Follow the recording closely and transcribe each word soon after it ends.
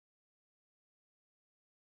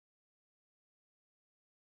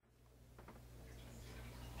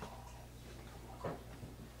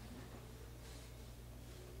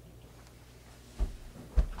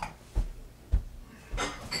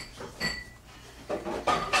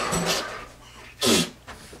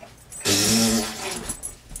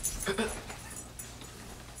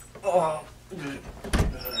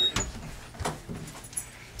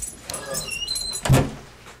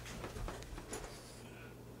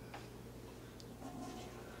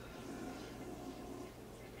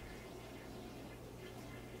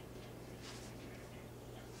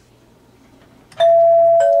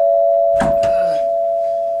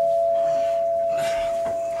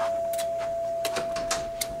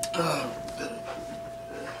Please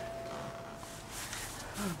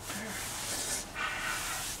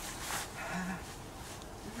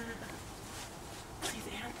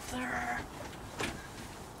answer.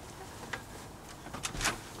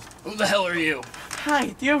 Who the hell are you? Hi,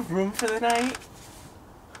 do you have room for the night?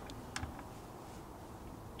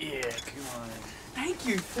 Yeah, come on. Thank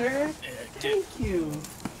you, sir. Yeah, Thank you.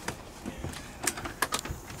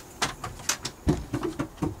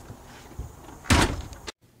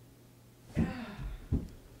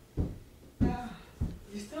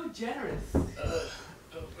 You're so generous.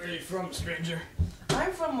 Where are you from, stranger?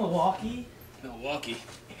 I'm from Milwaukee. Milwaukee.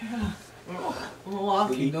 Yeah, What are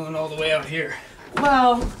Milwaukee. you doing all the way out here?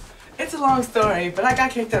 Well, it's a long story, but I got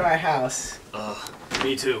kicked out of my house.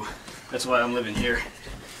 Me too. That's why I'm living here.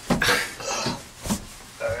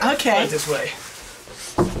 Okay. Right this way.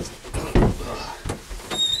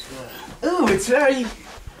 Ooh, it's very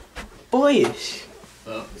boyish.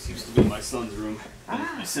 Well, this used to be my son's room.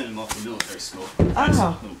 I sent him off to military school. Thanks,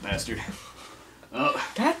 little bastard. Oh.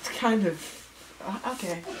 That's kind of...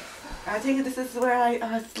 okay. I take it this is where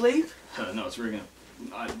I sleep? No, it's where you're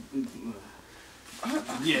gonna...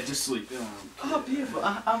 yeah, just sleep. Oh, beautiful.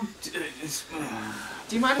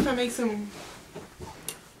 Do you mind if I make some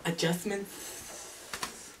adjustments?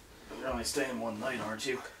 You're only staying one night, aren't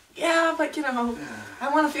you? Yeah, but you know, I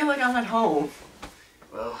want to feel like I'm at home.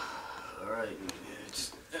 Well, alright.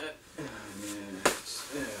 Just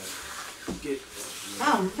get...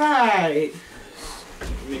 Alright.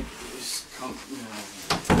 Just come...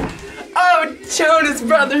 Oh, Jonas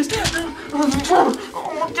Brothers!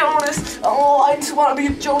 Oh, Jonas! Oh, I just want to be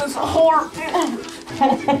a Jonas whore!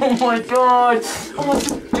 Oh my God! Oh,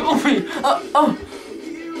 do me!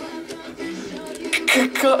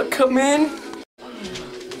 Come in.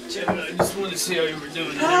 Kevin, I just wanted to see how you were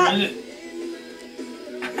doing there, innit?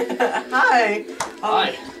 Hi.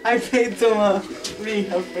 Hi. I made some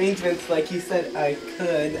rearrangements like you said I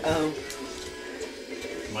could.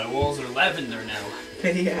 My walls are lavender now.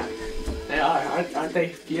 Yeah. They are, aren't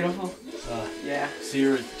they beautiful? Yeah. So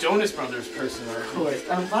you're a Jonas Brothers person, Of course.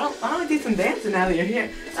 Why don't we do some dancing now that you're here?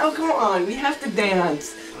 Oh, come on. We have to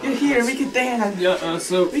dance. You're here. We can dance. Yeah,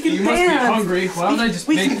 so we can you dance. must be hungry. Why don't I just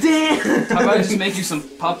we make... can dance. How about I just make you some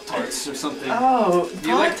Pop-Tarts or something? Oh, do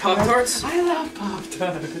you like Pop-Tarts? I love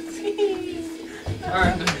Pop-Tarts.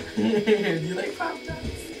 Alright. Do you like Pop-Tarts?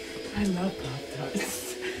 I love Pop-Tarts.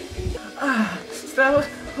 So,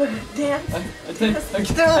 dance? I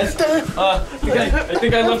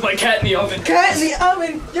think I left my cat in the oven. Cat in the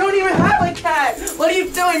oven? You don't even have a cat! What are you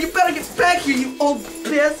doing? You better get back here, you old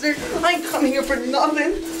bastard! I ain't coming here for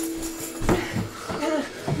nothing!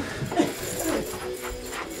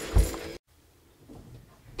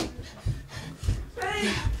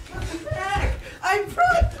 Hey, come back! I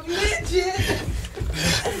brought the midget!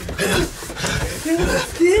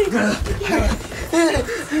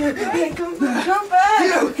 Hey, come back! Come back!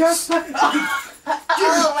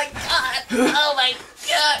 Oh my God! Oh my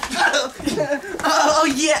God! Oh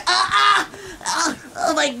yeah!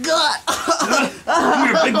 Oh my God! Come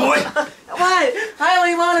here, big boy! What? I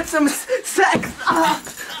only wanted some sex!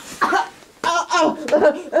 Oh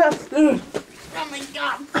my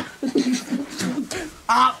God!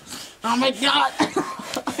 Oh my God!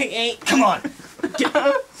 I ain't. Come on!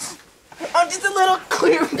 I'm just a little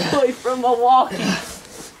clear boy from Milwaukee.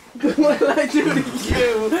 What did I do to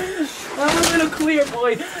you? I'm a little clear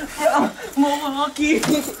boy from Milwaukee.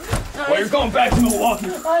 Well, you're going back to Milwaukee.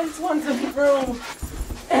 I just want some room.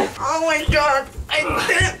 Oh my God! I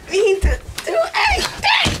didn't mean to do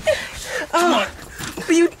anything! Come on! What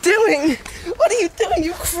are you doing? What are you doing,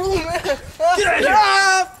 you cruel man? Get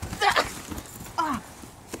out of here!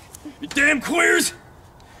 You damn queers!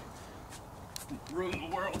 Ruin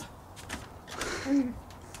the world. I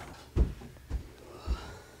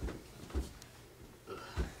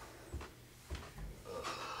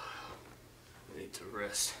need to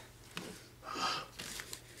rest.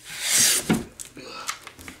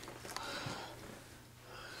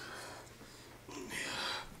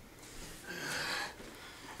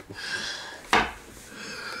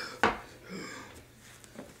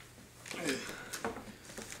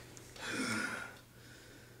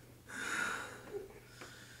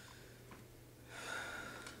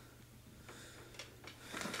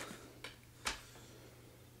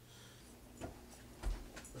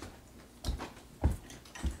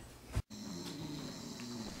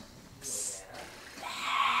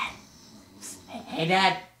 Hey,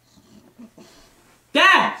 Dad.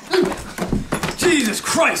 Dad! Jesus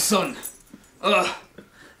Christ, son!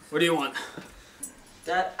 What do you want?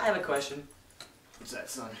 Dad, I have a question. What's that,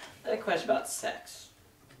 son? I have a question about sex.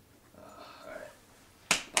 Alright.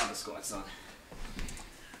 What's going on, son?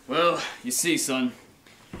 Well, you see, son,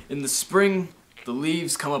 in the spring, the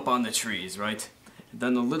leaves come up on the trees, right? And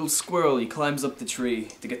then the little squirrel, he climbs up the tree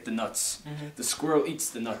to get the nuts. The squirrel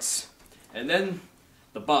eats the nuts. And then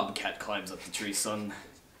the bobcat climbs up the tree, son.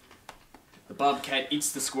 The bobcat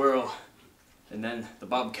eats the squirrel. And then the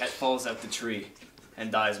bobcat falls out the tree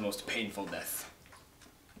and dies a most painful death.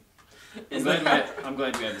 I'm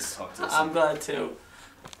glad we had this talk to us. I'm glad too.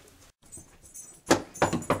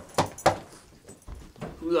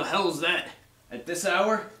 Who the hell's that? At this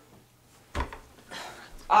hour?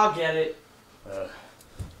 I'll get it.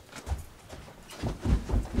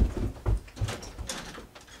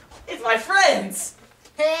 It's my friends!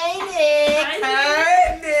 Hey, Nick!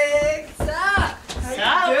 Hi, Nick! What's up? What's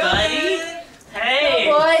up, buddy? Hey!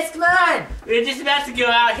 boys, come on! We're just about to go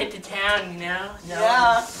out, hit the town, you know? No.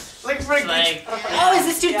 Yeah. Looking for a Like, Oh, is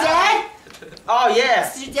this your dad? Oh, yeah.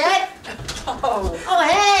 Is this your dad? Oh. Oh,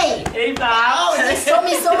 hey! hey, Bob! Oh, they told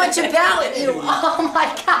me so much about you. Oh my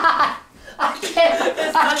God! I can't.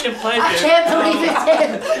 It's such a pleasure. I can't believe it's him.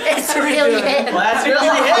 It's really him. Well, that's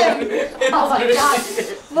really him. Oh my God!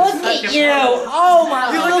 Look at you. Oh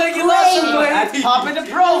my. You look like you great. love somebody. Pop into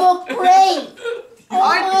You pro. look great. Oh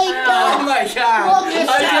my Oh God! my God. Look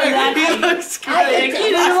at He looks I great. think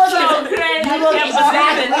you so look great. You look Can't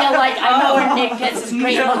exactly believe it. like I know where Nick gets his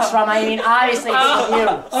great looks from. I mean, obviously it's you.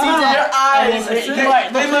 See their eyes.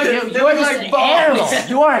 You're just an animal.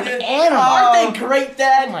 You are an animal. Aren't they great, Oh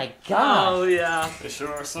Dad? my God. Oh, yeah. They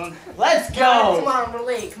sure are, son. Let's Come go. on, we're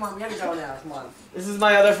late. Come on, we gotta go now. Come on. This is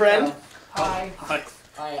my other friend. Hi. Hi.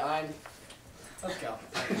 Hi, I'm. Let's go.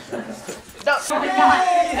 No. Oh my God.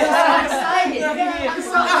 I'm so excited. I'm so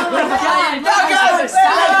excited. Go, go, Let's go.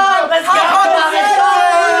 Let's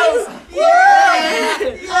go. Yeah.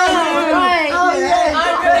 Alright. Oh, yeah.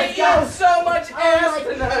 I'm gonna Let's go. eat so much ass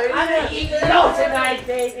tonight. I'm gonna eat you tonight,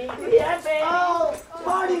 baby. Yeah, baby. Oh,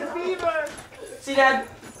 party fever. See, Dad,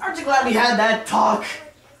 aren't you glad we had that talk?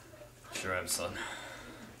 Sure am, son.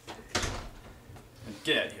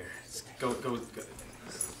 Get out of here. Go